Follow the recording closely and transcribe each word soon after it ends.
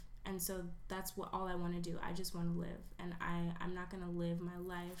And so that's what all I want to do. I just want to live, and I'm not going to live my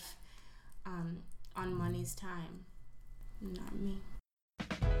life on money's time. Not me.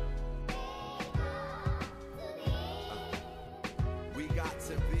 We got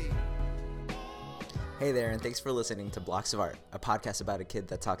to be. Hey there, and thanks for listening to Blocks of Art, a podcast about a kid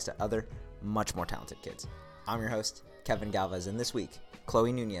that talks to other, much more talented kids. I'm your host, Kevin Galvez, and this week,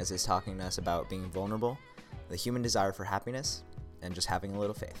 Chloe Nuñez is talking to us about being vulnerable, the human desire for happiness, and just having a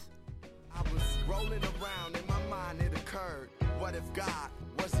little faith. I was rolling around in my mind, it occurred. What if God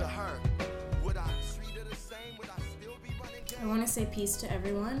was a her? Would I treat her the same? Would I still be running game? I want to say peace to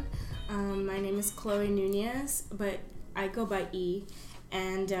everyone. My name is Chloe Nuñez, but I go by E.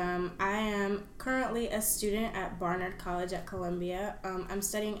 And I am currently a student at Barnard College at Columbia. I'm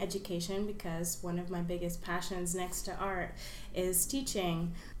studying education because one of my biggest passions next to art is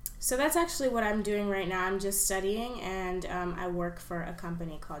teaching. So that's actually what I'm doing right now. I'm just studying, and I work for a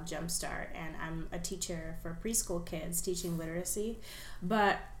company called Jumpstart, and I'm a teacher for preschool kids teaching literacy.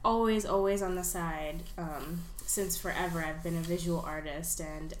 But always on the side, since forever, I've been a visual artist,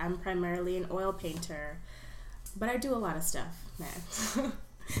 and I'm primarily an oil painter. But I do a lot of stuff, man.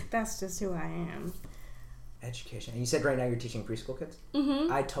 That's just who I am. Education. And you said right now you're teaching preschool kids?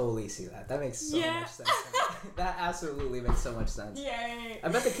 Mm-hmm. I totally see that. That makes so much sense. That absolutely makes so much sense. Yay. I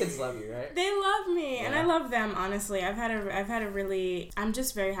bet the kids love you, right? They love me, and I love them, honestly. I'm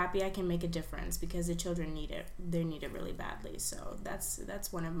just very happy I can make a difference because the children need it. They need it really badly. So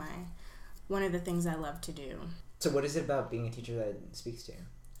that's one of the things I love to do. So what is it about being a teacher that speaks to you?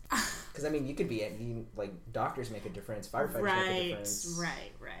 Because, I mean, you could be, like, doctors make a difference, firefighters make a difference.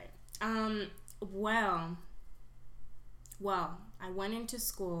 Right. Well, I went into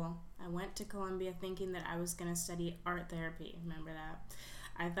school. I went to Columbia thinking that I was going to study art therapy. Remember that?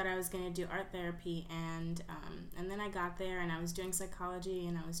 I thought I was going to do art therapy, and then I got there, and I was doing psychology,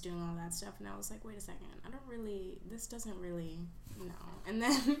 and I was doing all that stuff, and I was like, wait a second, this doesn't really, no. And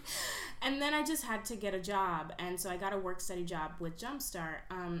then I just had to get a job, and so I got a work-study job with Jumpstart.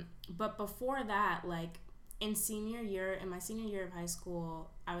 But before that, like, in my senior year of high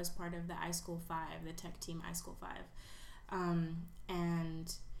school, I was part of the iSchool 5, the tech team iSchool 5.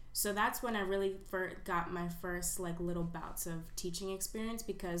 And so that's when I really got my first like little bouts of teaching experience,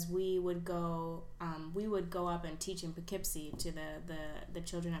 because we would go up and teach in Poughkeepsie to the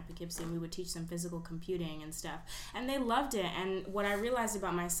children at Poughkeepsie, and we would teach them physical computing and stuff, and they loved it. And what I realized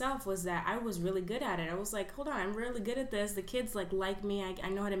about myself was that I was really good at it. I was like, hold on, I'm really good at this. The kids like me. I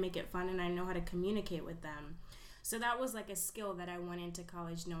know how to make it fun, and I know how to communicate with them. So that was like a skill that I went into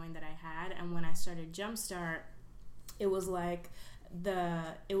college knowing that I had. And when I started Jumpstart, it was like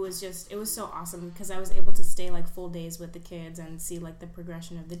it was so awesome because I was able to stay like full days with the kids and see like the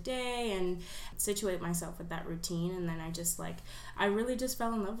progression of the day and situate myself with that routine. And then I really just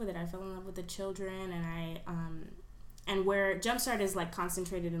fell in love with it. I fell in love with the children, and where Jumpstart is like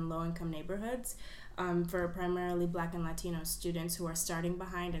concentrated in low-income neighborhoods for primarily Black and Latino students who are starting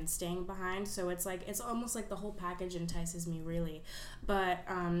behind and staying behind. So it's almost like the whole package entices me, really. But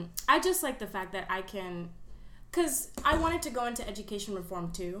I just like the fact that I can, because I wanted to go into education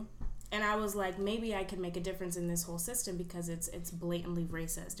reform too, and I was like, maybe I could make a difference in this whole system because it's blatantly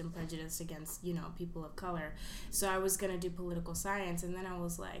racist and prejudiced against, people of color. So I was going to do political science, and then I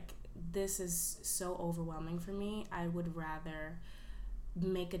was like, this is so overwhelming for me. I would rather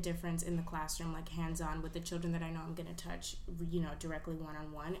make a difference in the classroom, like hands-on with the children that I know I'm going to touch, directly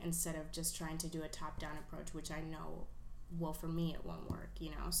one-on-one, instead of just trying to do a top-down approach, which I know, well, for me, it won't work,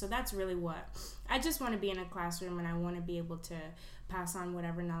 So that's really what I just want to be in a classroom, and I want to be able to pass on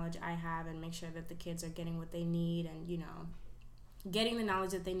whatever knowledge I have and make sure that the kids are getting what they need and, getting the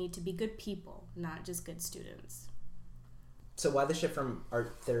knowledge that they need to be good people, not just good students. So why the shift from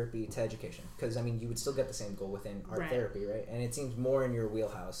art therapy to education? Because, you would still get the same goal within art therapy, right? And it seems more in your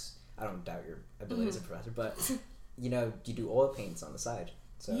wheelhouse. I don't doubt your ability as a professor, but, you do oil paints on the side.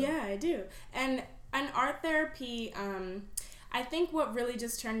 So. Yeah, I do. And art therapy, I think what really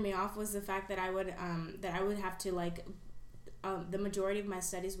just turned me off was the fact that I would have to, like, the majority of my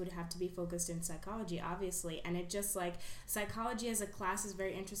studies would have to be focused in psychology, obviously, and it just, like, psychology as a class is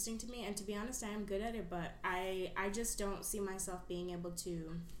very interesting to me, and to be honest, I am good at it, but I just don't see myself being able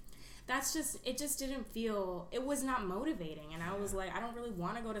to, it just didn't feel, it was not motivating, and I was like, I don't really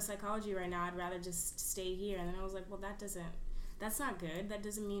want to go to psychology right now, I'd rather just stay here. And then I was like, well, that's not good.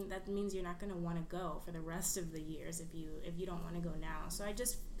 That means you're not going to want to go for the rest of the years if you don't want to go now. So I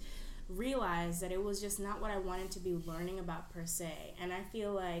just realized that it was just not what I wanted to be learning about per se. And I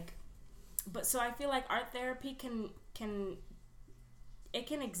feel like art therapy can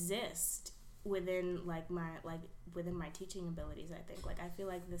exist within within my teaching abilities. I think I feel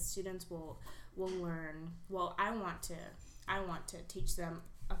like the students will learn. Well, I want to teach them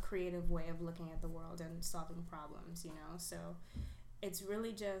a creative way of looking at the world and solving problems, so it's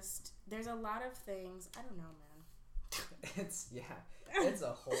really just, there's a lot of things. I don't know, man. It's a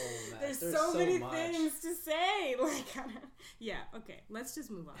whole mess. There's so many things to say. Okay, let's just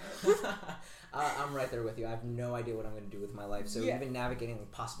move on. I'm right there with you. I have no idea what I'm going to do with my life. So even navigating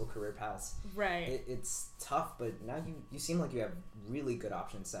possible career paths, right? It's tough. But now you seem like you have really good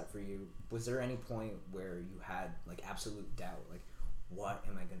options set for you. Was there any point where you had absolute doubt, what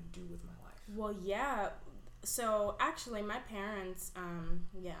am I going to do with my life? Well, yeah. So actually, my parents, I'm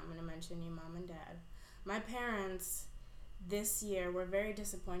going to mention you, Mom and Dad. My parents this year were very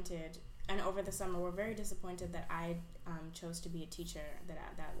disappointed, and over the summer were very disappointed that I chose to be a teacher,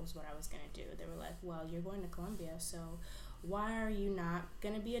 that was what I was going to do. They were like, well, you're going to Columbia, so why are you not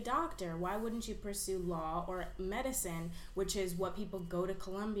going to be a doctor? Why wouldn't you pursue law or medicine, which is what people go to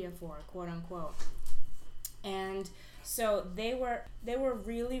Columbia for, quote unquote. And so they were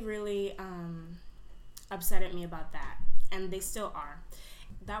really, really upset at me about that, and they still are.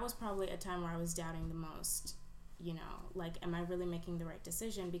 That was probably a time where I was doubting the most, am I really making the right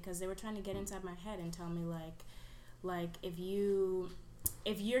decision? Because they were trying to get inside my head and tell me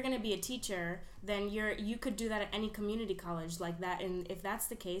if you're going to be a teacher, then you could do that at any community college like that, and if that's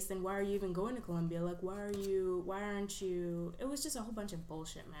the case, then why are you even going to Columbia? Why aren't you? It was just a whole bunch of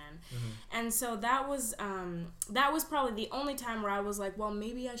bullshit, man. Mm-hmm. And so that was probably the only time where I was like, well,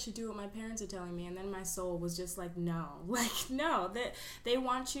 maybe I should do what my parents are telling me. And then my soul was just no, that they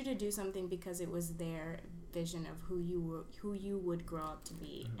want you to do something because it was their vision of who you would grow up to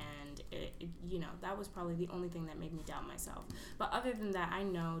be. Mm-hmm. And that was probably the only thing that made me doubt myself. But other than that, I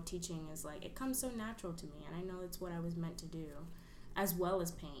know teaching is it comes so natural to me, and I know it's what I was meant to do, as well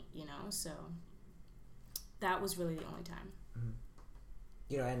as paint, so that was really the only time.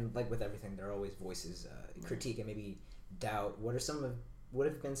 Mm-hmm. And with everything, there are always voices, critique and maybe doubt. What have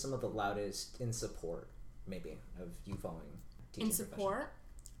been some of the loudest in support, maybe, of you following teaching in support?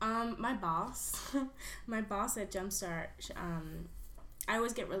 My boss at Jumpstart, I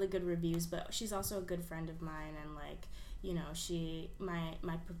always get really good reviews, but she's also a good friend of mine, and my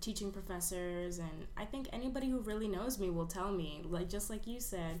teaching professors, and I think anybody who really knows me will tell me, just like you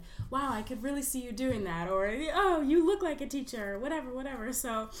said, wow, I could really see you doing that, or oh, you look like a teacher, whatever.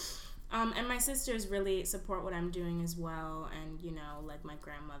 So and my sisters really support what I'm doing as well, and my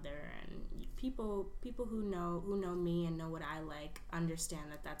grandmother and people who know me and know what I like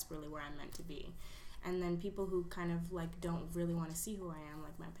understand that that's really where I'm meant to be. And then people who kind of don't really want to see who I am,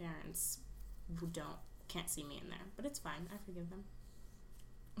 like my parents, who can't see me in there, but it's fine. I forgive them.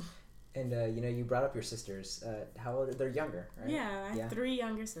 And you brought up your sisters. How old are they? They're younger, right? Yeah, I have 3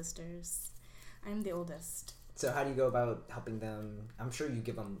 younger sisters. I'm the oldest. So how do you go about helping them? I'm sure you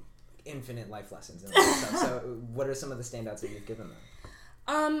give them infinite life lessons and all that stuff. So what are some of the standouts that you've given them?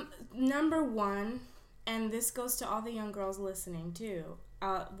 Number one, and this goes to all the young girls listening too.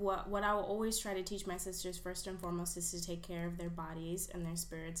 What I will always try to teach my sisters first and foremost is to take care of their bodies and their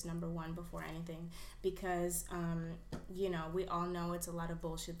spirits, number one, before anything, because we all know it's a lot of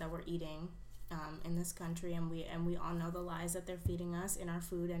bullshit that we're eating in this country, and we all know the lies that they're feeding us in our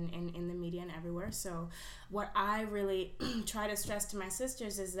food and in the media and everywhere. So what I really try to stress to my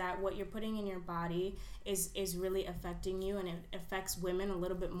sisters is that what you're putting in your body is really affecting you, and it affects women a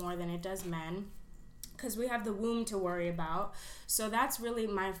little bit more than it does men, because we have the womb to worry about. So that's really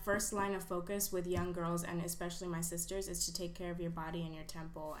my first line of focus with young girls, and especially my sisters, is to take care of your body and your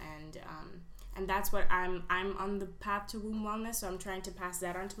temple, and that's what I'm on the path to womb wellness, so I'm trying to pass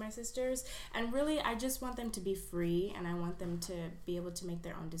that on to my sisters. And really, I just want them to be free, and I want them to be able to make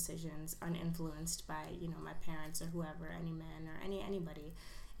their own decisions, uninfluenced by my parents or whoever, any man or anybody.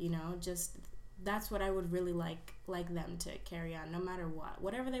 Just that's what I would really like them to carry on, no matter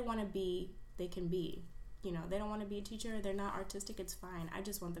whatever they want to be, they can be. They don't want to be a teacher, they're not artistic, it's fine. I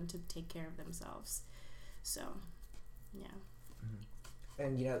just want them to take care of themselves. So, yeah. Mm-hmm.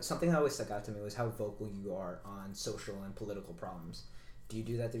 And, something that always stuck out to me was how vocal you are on social and political problems. Do you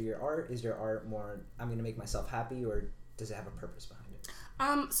do that through your art? Is your art more, I'm going to make myself happy, or does it have a purpose behind it?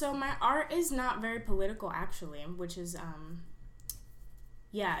 So my art is not very political, actually, which is,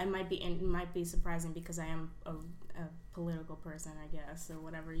 it might be surprising because I am a political person, I guess, or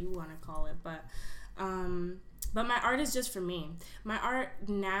whatever you want to call it, but my art is just for me. My art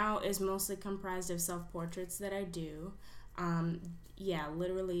now is mostly comprised of self-portraits that I do.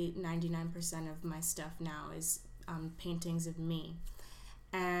 Literally 99% of my stuff now is paintings of me,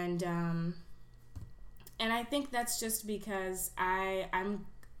 and I think that's just because I'm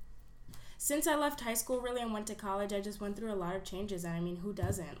since I left high school really and went to college, I just went through a lot of changes. And I mean, who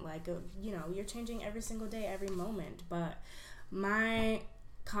doesn't? Like, you're changing every single day, every moment. But my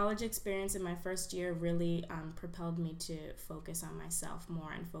college experience in my first year really propelled me to focus on myself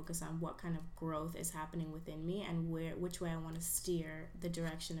more and focus on what kind of growth is happening within me and which way I want to steer the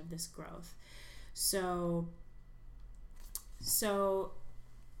direction of this growth. So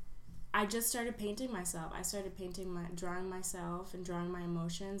I just started painting myself. I started drawing myself and drawing my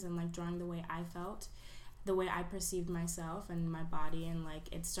emotions and like drawing the way I felt, the way I perceived myself and my body. And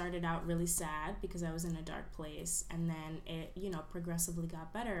like it started out really sad because I was in a dark place, and then it, progressively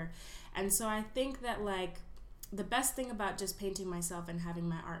got better. And so I think that like the best thing about just painting myself and having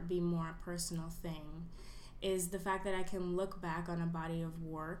my art be more a personal thing is the fact that I can look back on a body of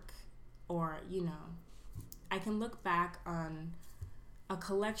work, or I can look back on a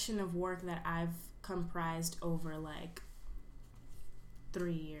collection of work that I've comprised over like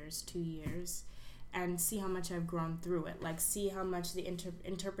 3 years, 2 years, and see how much I've grown through it. Like see how much the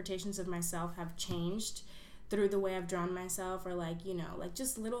interpretations of myself have changed through the way I've drawn myself, or like, like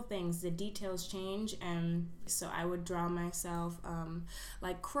just little things, the details change. And so I would draw myself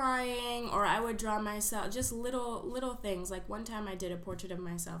like crying, or I would draw myself just little things. Like one time I did a portrait of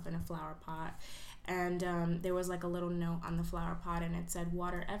myself in a flower pot, and there was like a little note on the flower pot, and it said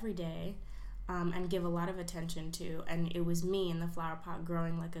water every day and give a lot of attention to. And it was me in the flower pot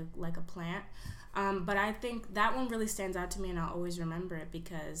growing like a plant. But I think that one really stands out to me, and I'll always remember it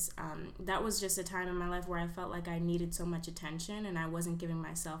because that was just a time in my life where I felt like I needed so much attention and I wasn't giving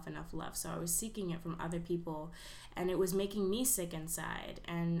myself enough love. So I was seeking it from other people, and it was making me sick inside.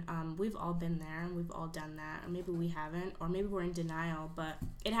 And we've all been there, and we've all done that. Or maybe we haven't, or maybe we're in denial, but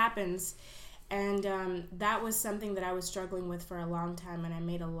it happens. And that was something that I was struggling with for a long time, and I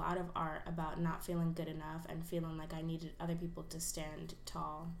made a lot of art about not feeling good enough and feeling like I needed other people to stand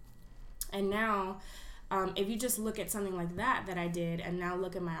tall. And now, if you just look at something like that I did, and now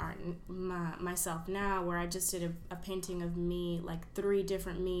look at my art, myself now, where I just did a painting of me, like 3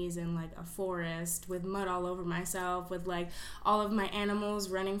 different me's in like a forest with mud all over myself, with like all of my animals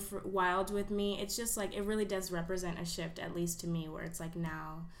running wild with me. It's just like, it really does represent a shift, at least to me, where it's like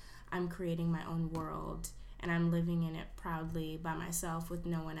now I'm creating my own world and I'm living in it proudly by myself with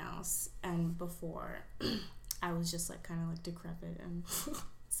no one else. And before, I was just like kind of like decrepit and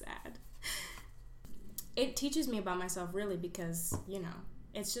sad. It teaches me about myself really because,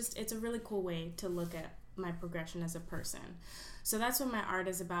 it's a really cool way to look at my progression as a person. So that's what my art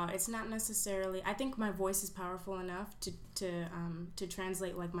is about. It's not necessarily, I think my voice is powerful enough to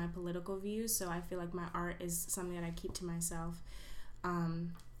translate like my political views. So I feel like my art is something that I keep to myself.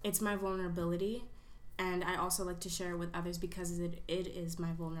 It's my vulnerability, and I also like to share it with others because it is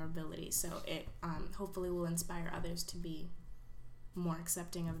my vulnerability. So it hopefully will inspire others to be more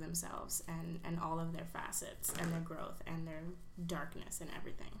accepting of themselves and all of their facets and their growth and their darkness and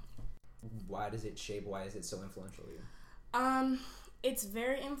everything. Why is it so influential to you? It's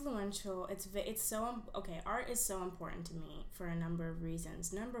very influential. Art is so important to me for a number of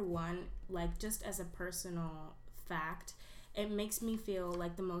reasons. Number one, like just as a personal fact, it makes me feel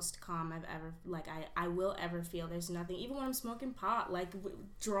like the most calm I will ever feel. There's nothing, even when I'm smoking pot, like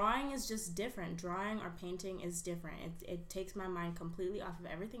drawing is just different. Drawing or painting is different. It takes my mind completely off of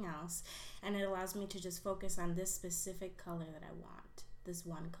everything else, and it allows me to just focus on this specific color that I want, this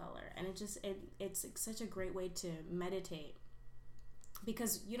one color. And it's such a great way to meditate,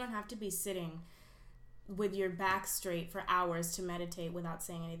 because you don't have to be sitting with your back straight for hours to meditate without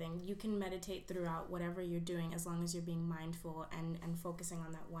saying anything. You can meditate throughout whatever you're doing, as long as you're being mindful and focusing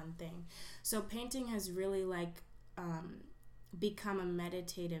on that one thing. So painting has really become a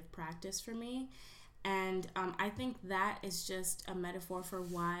meditative practice for me. And I think that is just a metaphor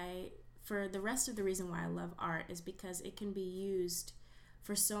for the rest of the reason why I love art, is because it can be used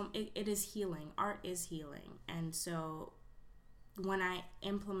for it is healing. Art is healing. And so when I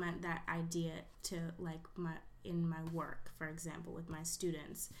implement that idea to in my work, for example, with my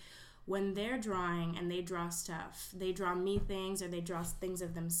students, when they're drawing and they draw stuff, they draw me things or they draw things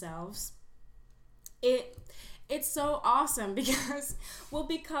of themselves, it's so awesome because we'll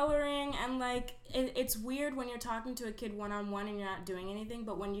be coloring and it's weird when you're talking to a kid one-on-one and you're not doing anything,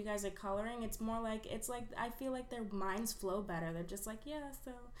 but when you guys are coloring, it's like I feel like their minds flow better. They're just like, yeah,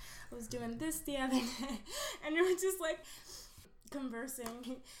 so I was doing this the other day, and you're just like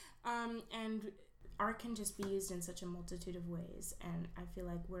conversing, and art can just be used in such a multitude of ways, and I feel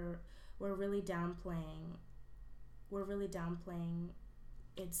like we're really downplaying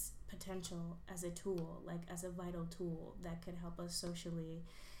its potential as a tool, as a vital tool that could help us socially,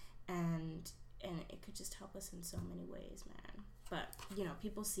 and it could just help us in so many ways, man. but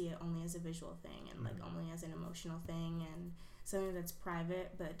people see it only as a visual thing and like only as an emotional thing and something that's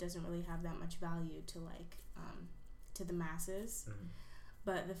private but doesn't really have that much value to like to the masses.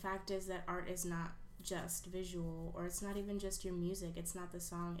 But the fact is that art is not just visual, or it's not even just your music, it's not the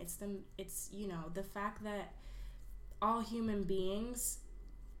song, it's the fact that all human beings,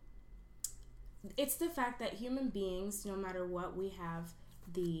 it's the fact that human beings, no matter what, we have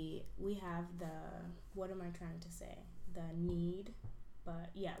the what am I trying to say, the need, but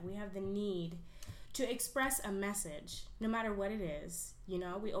yeah, we have the need to express a message, no matter what it is.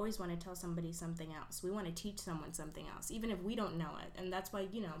 We always want to tell somebody something else. We want to teach someone something else, even if we don't know it. And that's why,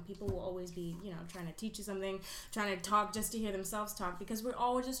 people will always be, trying to teach you something, trying to talk just to hear themselves talk, because we're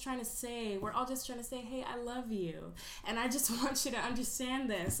all just trying to say, hey, I love you. And I just want you to understand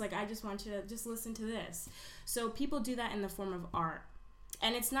this. Like, I just want you to just listen to this. So people do that in the form of art.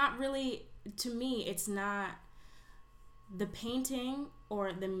 And it's not really, to me, it's not the painting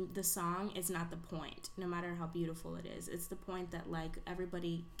or the song is not the point, no matter how beautiful it is. It's the point that like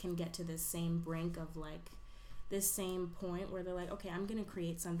everybody can get to this same brink of like this same point where they're like, okay, I'm gonna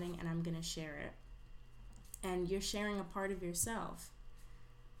create something and I'm gonna share it, and you're sharing a part of yourself.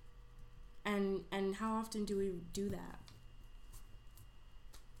 And how often do we do that?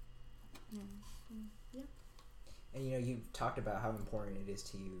 Yeah. And you've talked about how important it is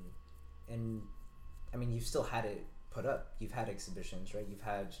to you, and I mean, you've still had it put up. You've had exhibitions, right? You've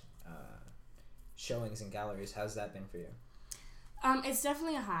had showings in galleries. How's that been for you? It's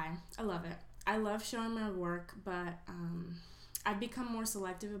definitely a high. I love it. I love showing my work, but I've become more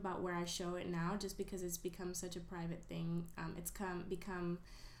selective about where I show it now, just because it's become such a private thing. It's become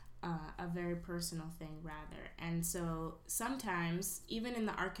a very personal thing, rather. And so sometimes, even in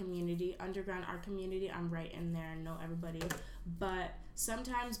the art community, underground art community, I'm right in there and know everybody. But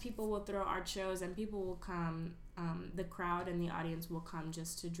sometimes people will throw art shows and people will come, the crowd and the audience will come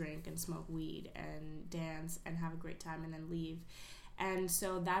just to drink and smoke weed and dance and have a great time and then leave. And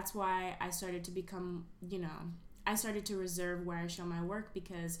so that's why I started to become, I started to reserve where I show my work,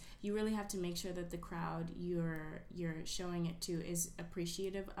 because you really have to make sure that the crowd you're showing it to is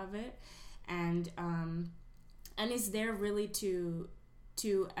appreciative of it, and is there really to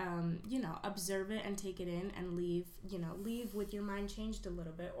observe it and take it in and leave with your mind changed a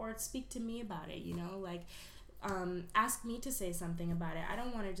little bit, or speak to me about it, like ask me to say something about it. I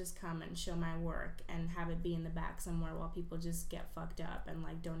don't want to just come and show my work and have it be in the back somewhere while people just get fucked up and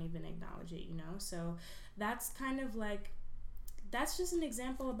like don't even acknowledge it, So that's kind of like, that's just an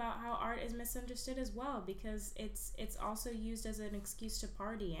example about how art is misunderstood as well, because it's also used as an excuse to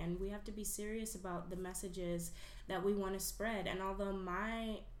party, and we have to be serious about the messages that we want to spread. And although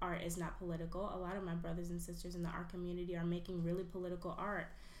my art is not political, a lot of my brothers and sisters in the art community are making really political art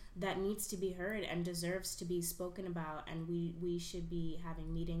that needs to be heard and deserves to be spoken about, and we should be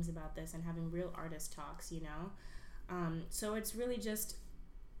having meetings about this and having real artist talks, so it's really just,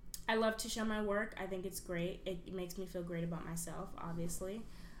 I love to show my work. I think it's great. It makes me feel great about myself, obviously,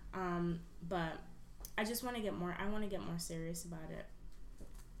 but I just want to get more serious about it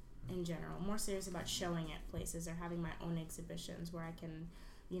in general, more serious about showing it places or having my own exhibitions where I can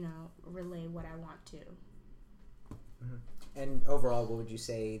relay what I want to. And overall, what would you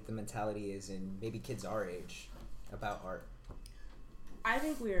say the mentality is in maybe kids our age about art? I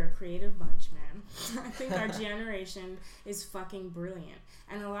think we're a creative bunch, man. I think our generation is fucking brilliant.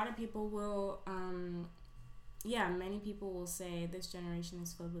 And a lot of people will, many people will say this generation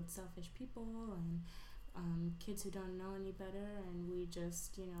is filled with selfish people and kids who don't know any better, and we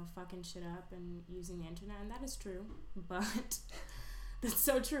just, fucking shit up and using the internet. And that is true, but... That's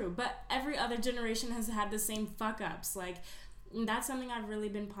so true. But every other generation has had the same fuck-ups. Like, that's something I've really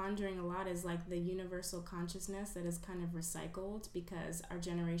been pondering a lot, is like the universal consciousness that is kind of recycled, because our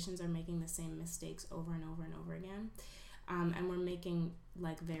generations are making the same mistakes over and over and over again. And we're making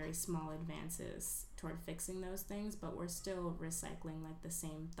like very small advances toward fixing those things, but we're still recycling like the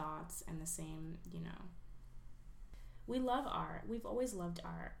same thoughts and the same, We love art. We've always loved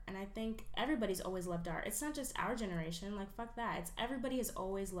art. And I think everybody's always loved art. It's not just our generation. Like, fuck that. It's everybody has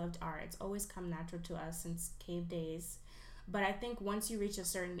always loved art. It's always come natural to us since cave days. But I think once you reach a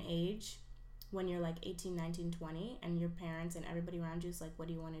certain age, when you're like 18, 19, 20, and your parents and everybody around you is like, what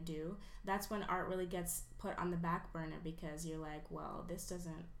do you want to do? That's when art really gets put on the back burner, because you're like, well, this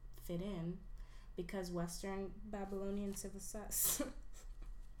doesn't fit in, because Western Babylonian civilization.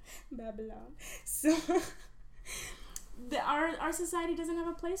 Babylon. So... Our society doesn't have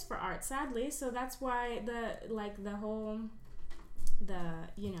a place for art, sadly. So that's why the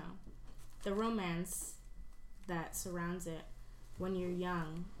romance that surrounds it when you're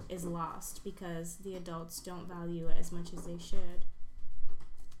young is lost because the adults don't value it as much as they should.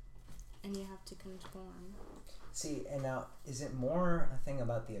 And you have to conform. See, and now, is it more a thing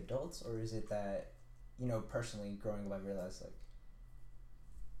about the adults, or is it that, personally growing up, I realized, like,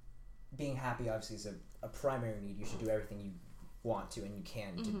 being happy obviously is a primary need. You should do everything you want to and you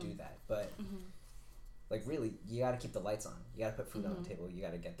can to do that. But, like, really, you got to keep the lights on. You got to put food on the table. You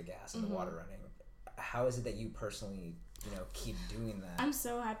got to get the gas and the water running. How is it that you personally, keep doing that? I'm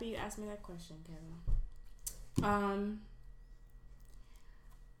so happy you asked me that question, Kevin.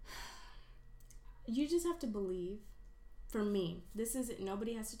 You just have to believe. For me,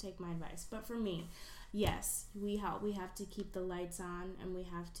 nobody has to take my advice, but for me, yes, we have to keep the lights on, and we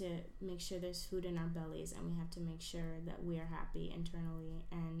have to make sure there's food in our bellies, and we have to make sure that we are happy internally,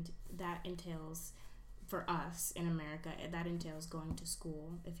 and that entails, for us in America, that entails going to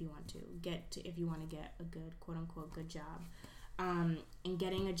school if you want to get a good, quote unquote, good job, and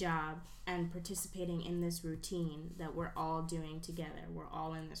getting a job and participating in this routine that we're all doing together. We're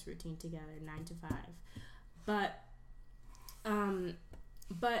all in this routine together, 9 to 5.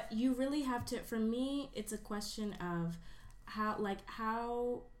 But you really have to, for me, it's a question of how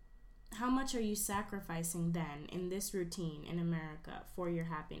much are you sacrificing then in this routine in America for your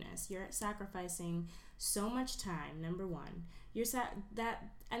happiness? You're sacrificing so much time, number one.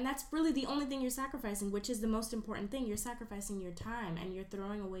 And that's really the only thing you're sacrificing, which is the most important thing. You're sacrificing your time, and you're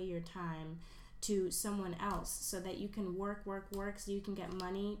throwing away your time to someone else so that you can work so you can get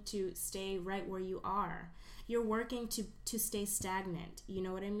money to stay right where you are. You're working to stay stagnant, you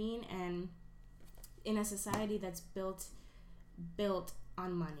know what I mean? And in a society that's built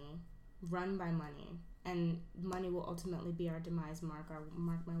on money, run by money, and money will ultimately be our demise, mark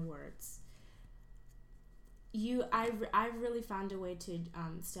my words. I've really found a way to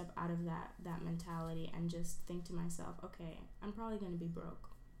step out of that mentality and just think to myself, okay, I'm probably going to be broke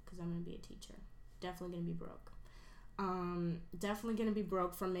because I'm going to be a teacher. Definitely going to be broke. Definitely going to be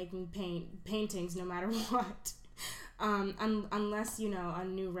broke from making paintings no matter what. Unless, a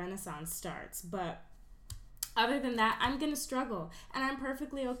new renaissance starts. But other than that, I'm going to struggle. And I'm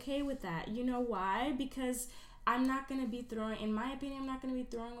perfectly okay with that. You know why? Because I'm not going to be in my opinion, I'm not going to be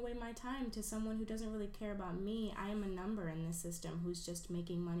throwing away my time to someone who doesn't really care about me. I am a number in this system who's just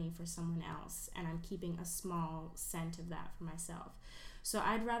making money for someone else. And I'm keeping a small cent of that for myself. So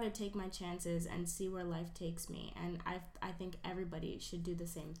I'd rather take my chances and see where life takes me. And I think everybody should do the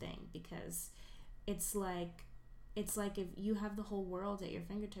same thing, because it's like if you have the whole world at your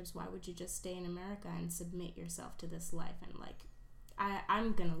fingertips, why would you just stay in America and submit yourself to this life? And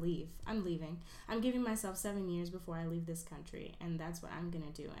I'm gonna leave. I'm leaving. I'm giving myself 7 years before I leave this country, and that's what I'm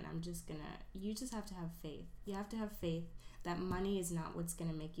gonna do. And you just have to have faith. You have to have faith that money is not what's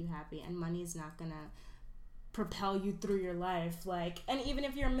gonna make you happy, and money is not gonna propel you through your life. And even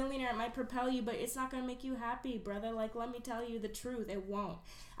if you're a millionaire, it might propel you, but it's not gonna make you happy, brother. Let me tell you the truth, it won't.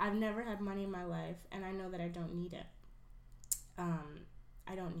 I've never had money in my life, and I know that I don't need it.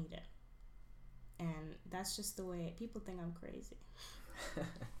 I don't need it, and that's just the way people think I'm crazy.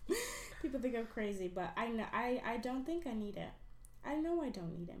 People think I'm crazy, but I don't think I need it. I know I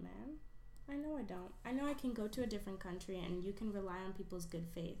don't need it, man. I know I don't. I know I can go to a different country, and you can rely on people's good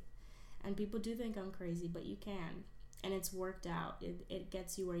faith. And people do think I'm crazy, but you can. And it's worked out. It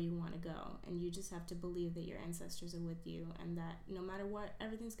gets you where you want to go. And you just have to believe that your ancestors are with you, and that no matter what,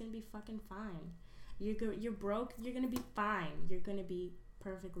 everything's going to be fucking fine. You're broke, you're going to be fine. You're going to be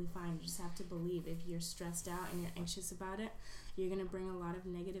perfectly fine. You just have to believe. If you're stressed out and you're anxious about it, you're going to bring a lot of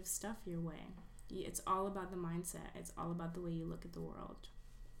negative stuff your way. It's all about the mindset. It's all about the way you look at the world.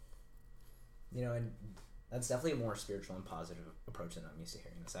 And that's definitely a more spiritual and positive approach than I'm used to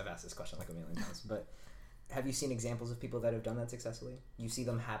hearing this. I've asked this question like a million times, but have you seen examples of people that have done that successfully? You see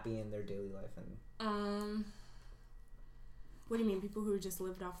them happy in their daily life, and what do you mean? People who just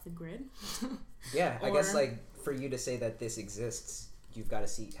lived off the grid? Yeah, I guess for you to say that this exists, you've got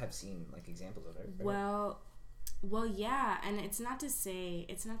to have seen examples of it. Right? Well, yeah, and it's not to say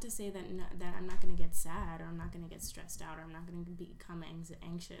that I'm not going to get sad, or I'm not going to get stressed out, or I'm not going to become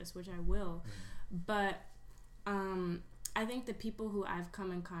anxious, which I will, but I think the people who I've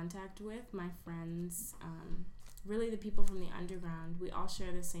come in contact with, my friends, really the people from the underground, we all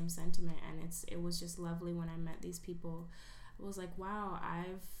share the same sentiment, and it was just lovely when I met these people. It was like, wow,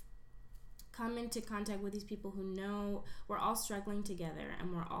 I've come into contact with these people who know we're all struggling together,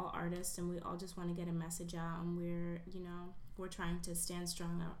 and we're all artists, and we all just want to get a message out, and we're trying to stand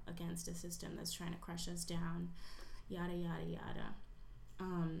strong against a system that's trying to crush us down, yada yada yada.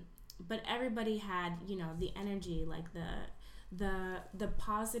 But everybody had, the energy, the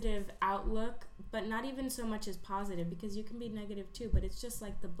positive outlook, but not even so much as positive, because you can be negative too, but it's just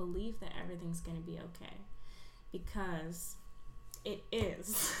like the belief that everything's going to be okay, because it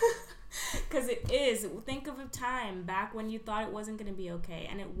is. Because it is. Think of a time back when you thought it wasn't going to be okay,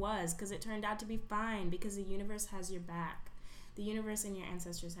 and it was, because it turned out to be fine, because the universe has your back. The universe and your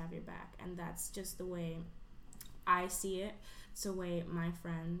ancestors have your back, and that's just the way I see it. It's the way my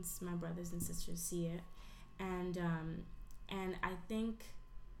friends, my brothers and sisters see it, and I think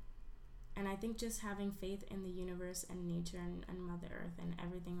just having faith in the universe and nature and Mother Earth and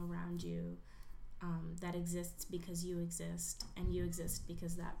everything around you, that exists because you exist, and you exist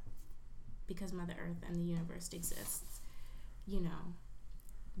because Mother Earth and the universe exists.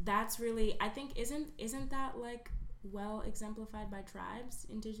 That's really, I think, isn't that like well exemplified by tribes,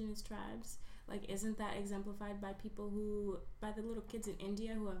 indigenous tribes? Like, isn't that exemplified by by the little kids in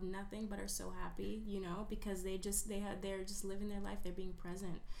India who have nothing but are so happy, because they're just living their life. They're being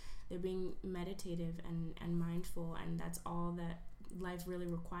present. They're being meditative and mindful, and that's all that life really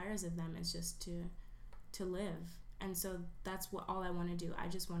requires of them, is just to live. And so that's all I want to do. I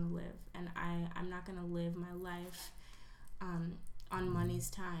just want to live, and I'm not going to live my life on money's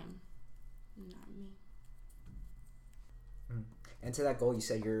time. Not me. And to that goal, you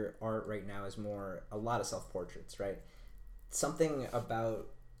said your art right now is a lot of self-portraits, right? Something about,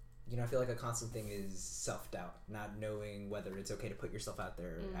 I feel like a constant thing is self-doubt, not knowing whether it's okay to put yourself out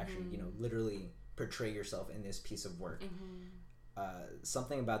there, actually, literally portray yourself in this piece of work.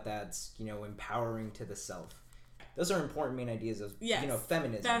 Something about that's, empowering to the self. Those are important main ideas of,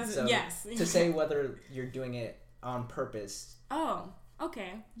 feminism. Yes. To say whether you're doing it on purpose. Oh,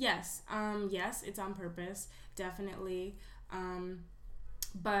 okay. Yes. Yes, it's on purpose. Definitely.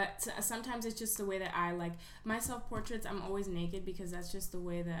 But sometimes it's just the way that I like my self-portraits. I'm always naked because that's just the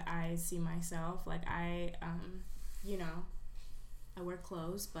way that I see myself. Like I wear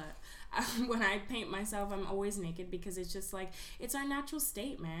clothes, but when I paint myself, I'm always naked, because it's just like, it's our natural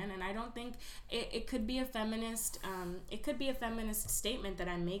state, man. And I don't think it could be a feminist, statement that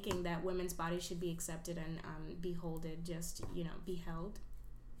I'm making, that women's bodies should be accepted and beholded, just, beheld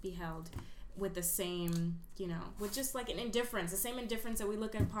with the same, with just like an indifference, the same indifference that we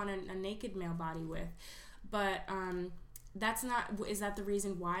look upon a naked male body with. But is that the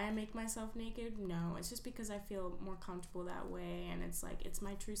reason why I make myself naked? No, it's just because I feel more comfortable that way, and it's like, it's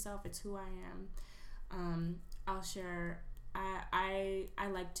my true self, it's who I am. I'll share, I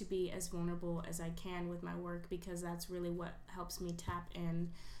like to be as vulnerable as I can with my work, because that's really what helps me tap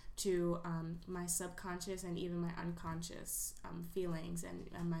in to my subconscious and even my unconscious feelings and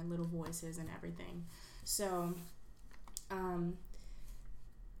my little voices and everything. So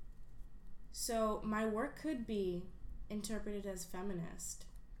my work could be interpreted as feminist,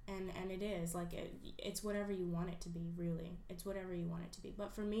 and it is like, it's whatever you want it to be, really. It's whatever you want it to be.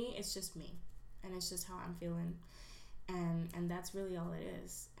 But for me, it's just me, and it's just how I'm feeling. And that's really all it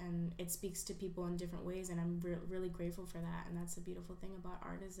is. And it speaks to people in different ways, and I'm really grateful for that. And that's the beautiful thing about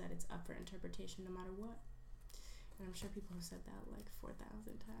art, is that it's up for interpretation no matter what. And I'm sure people have said that like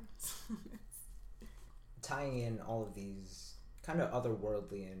 4,000 times. Tying in all of these kind of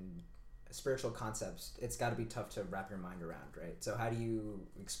otherworldly and spiritual concepts, it's got to be tough to wrap your mind around, right? So how do you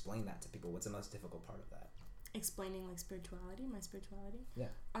explain that to people? What's the most difficult part of that? Explaining like my spirituality? Yeah.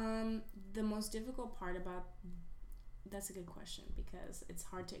 The most difficult part about... That's a good question, because it's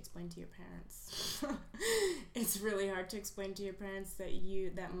hard to explain to your parents. It's really hard to explain to your parents that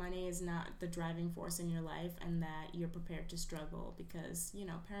money is not the driving force in your life, and that you're prepared to struggle, because,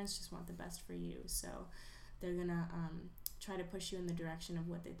 parents just want the best for you. So they're gonna try to push you in the direction of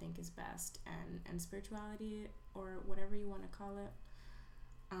what they think is best, and spirituality, or whatever you want to call it,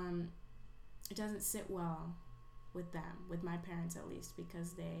 it doesn't sit well with them, with my parents at least,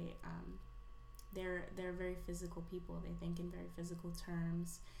 because they're very physical people. They think in very physical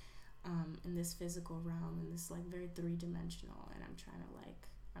terms, in this physical realm, in this like very three-dimensional, and I'm trying to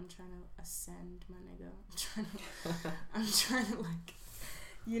ascend, my nigga. I'm trying to like,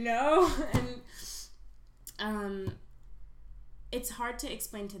 and it's hard to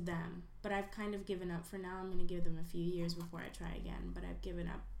explain to them, but I've kind of given up for now. I'm going to give them a few years before I try again, but I've given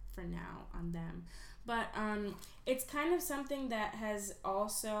up for now on them. But it's kind of something that has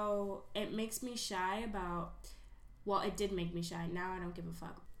also, it makes me shy about, well, it did make me shy. Now I don't give a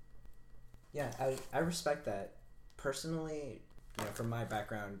fuck. Yeah, I respect that. Personally, from my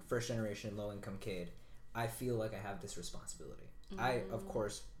background, first generation low income kid, I feel like I have this responsibility. Mm-hmm. I, of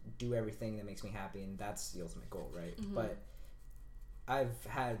course, do everything that makes me happy, and that's the ultimate goal, right? Mm-hmm. But I've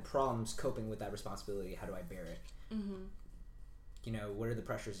had problems coping with that responsibility. How do I bear it? Mm-hmm. What are the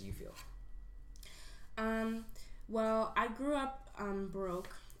pressures you feel? Well, I grew up broke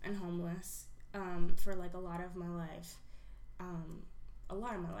and homeless. for like a lot of my life.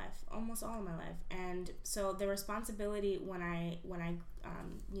 Almost all of my life. And so the responsibility when I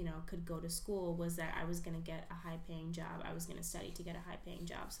could go to school was that I was going to get a high paying job. I was going to study to get a high paying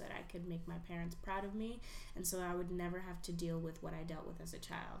job so that I could make my parents proud of me. And so I would never have to deal with what I dealt with as a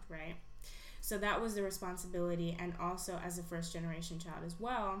child, right? So that was the responsibility. And also as a first generation child as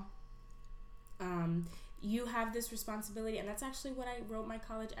well, you have this responsibility. And that's actually what I wrote my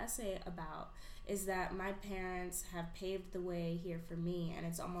college essay about, is that my parents have paved the way here for me. And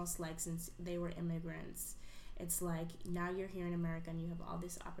it's almost like since they were immigrants, it's like now you're here in America and you have all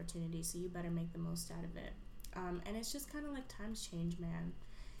this opportunity, so you better make the most out of it. And it's just kind of like times change, man.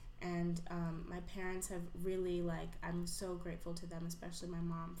 And my parents have really, like, I'm so grateful to them, especially my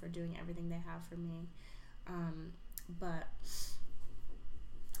mom, for doing everything they have for me. But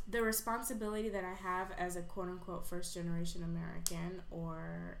the responsibility that I have as a quote-unquote first-generation American,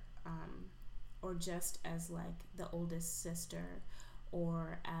 or just as like the oldest sister,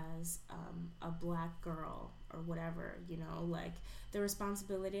 or as a black girl, or whatever, like the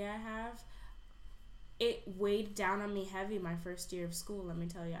responsibility I have, it weighed down on me heavy my first year of school. Let me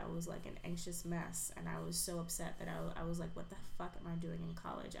tell you, I was like an anxious mess, and I was so upset that I was like, what the fuck am I doing in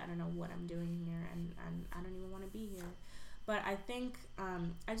college? I don't know what I'm doing here, and I don't even want to be here. But I think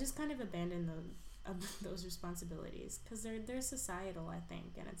I just kind of abandoned those responsibilities, because they're societal, I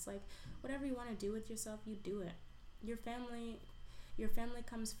think. And it's like, whatever you want to do with yourself, you do it. Your family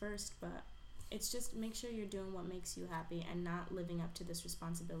comes first, but it's just make sure you're doing what makes you happy and not living up to this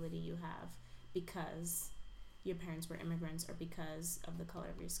responsibility you have because your parents were immigrants, or because of the color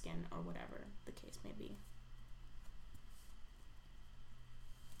of your skin, or whatever the case may be.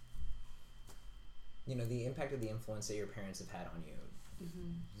 The impact of the influence that your parents have had on you,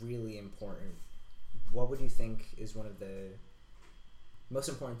 Mm-hmm. really important. What would you think is one of the most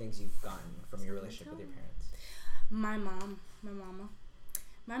important things you've gotten from your relationship with your parents? My mama.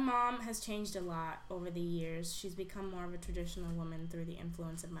 My mom has changed a lot over the years. She's become more of a traditional woman through the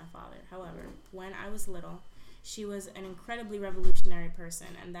influence of my father. However, when I was little, she was an incredibly revolutionary person,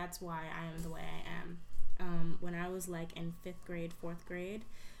 and that's why I am the way I am. When I was like in 5th grade, 4th grade,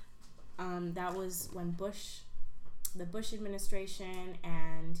 that was when the Bush administration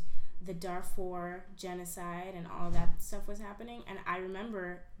and the Darfur genocide and all of that stuff was happening. And I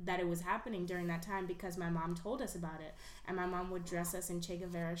remember that it was happening during that time because my mom told us about it. And my mom would dress us in Che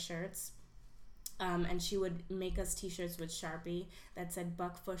Guevara shirts. And she would make us t-shirts with Sharpie that said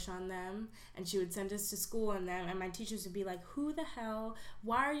Buckfush on them. And she would send us to school in them. And my teachers would be like, who the hell?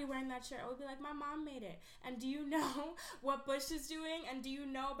 Why are you wearing that shirt? I would be like, my mom made it. And do you know what Bush is doing? And do you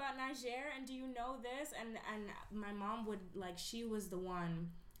know about Niger? And do you know this? And my mom would, like, she was the one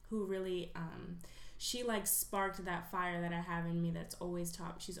who really, she like sparked that fire that I have in me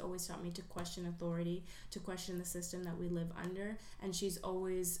she's always taught me to question authority, to question the system that we live under. And she's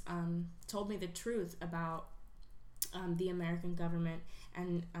always told me the truth about the American government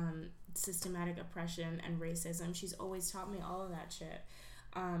and systematic oppression and racism. She's always taught me all of that shit.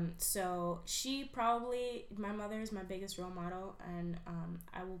 So my mother is my biggest role model, and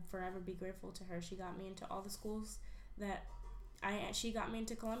I will forever be grateful to her. She got me into all the schools that she got me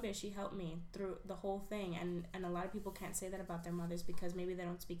into Columbia. She helped me through the whole thing, and a lot of people can't say that about their mothers because maybe they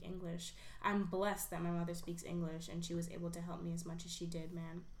don't speak English. I'm blessed that my mother speaks English, and she was able to help me as much as she did,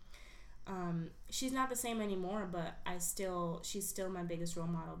 man. She's not the same anymore, but she's still my biggest role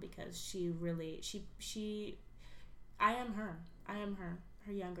model because she really, I am her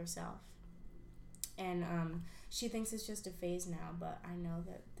younger self. And she thinks it's just a phase now, but I know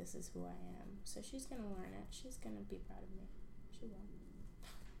that this is who I am. So she's gonna learn it. She's gonna be proud of me. She will.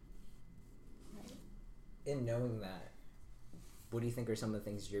 Right. In knowing that, what do you think are some of the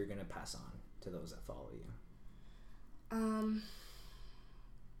things you're gonna pass on to those that follow you?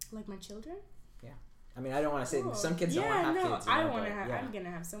 Like my children? Yeah. I mean, I don't want to say some kids don't want to have kids. I want to have. Yeah. I'm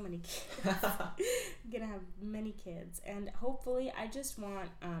gonna have so many kids. I'm gonna have many kids, and hopefully, I just want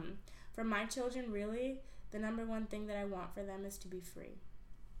for my children, really, the number one thing that I want for them is to be free.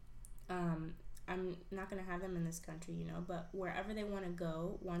 I'm not going to have them in this country, but wherever they want to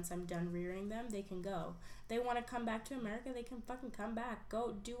go, once I'm done rearing them, they can go. They want to come back to America, they can fucking come back.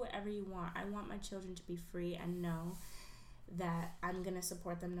 Go do whatever you want. I want my children to be free and know that I'm going to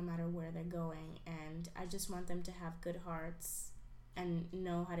support them no matter where they're going. And I just want them to have good hearts and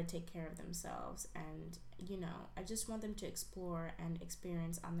know how to take care of themselves. And, I just want them to explore and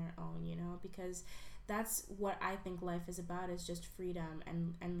experience on their own, because that's what I think life is about, is just freedom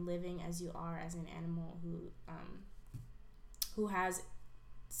and living as you are, as an animal who has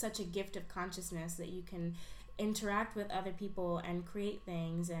such a gift of consciousness that you can interact with other people and create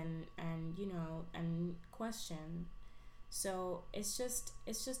things and question. So it's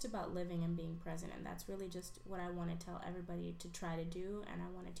just about living and being present, and that's really just what I want to tell everybody to try to do, and I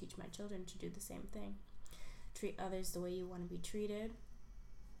want to teach my children to do the same thing. Treat others the way you want to be treated.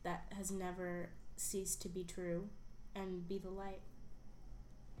 That has never ceased to be true, and be the light.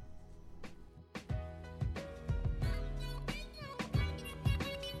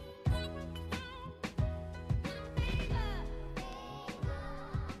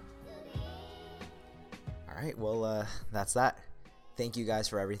 All right, well, that's that. Thank you guys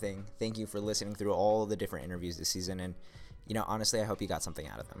for everything. Thank you for listening through all the different interviews this season. And, honestly, I hope you got something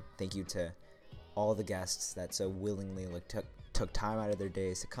out of them. Thank you to all the guests that so willingly took time out of their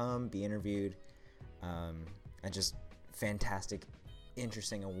days to come, be interviewed, and just fantastic,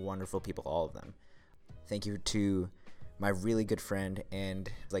 interesting, and wonderful people, all of them. Thank you to my really good friend and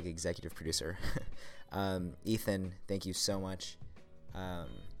executive producer, Ethan. Thank you so much.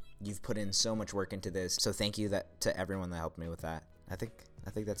 You've put in so much work into this, so thank you to everyone that helped me with that. I think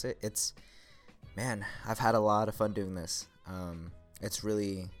that's it. I've had a lot of fun doing this. It's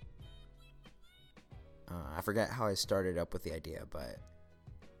really, I forget how I started up with the idea, but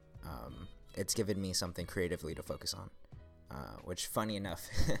it's given me something creatively to focus on, which, funny enough,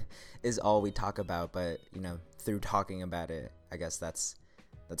 is all we talk about. But through talking about it, I guess that's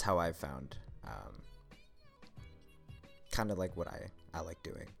how I've found kind of like what I like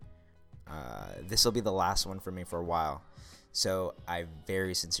doing. This will be the last one for me for a while, so I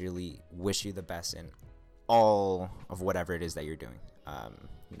very sincerely wish you the best in all of whatever it is that you're doing.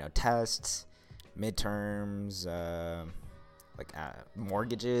 Tests, midterms,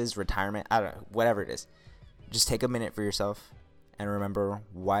 mortgages, retirement, I don't know, whatever it is. Just take a minute for yourself and remember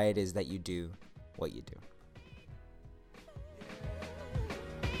why it is that you do what you do.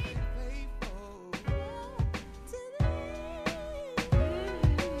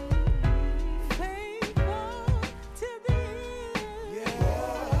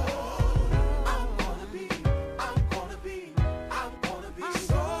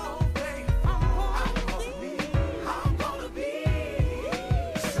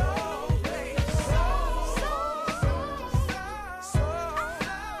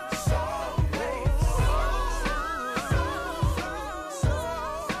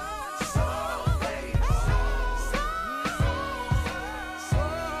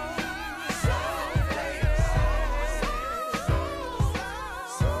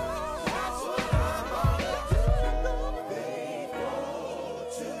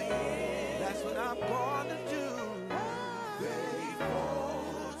 That's what I'm going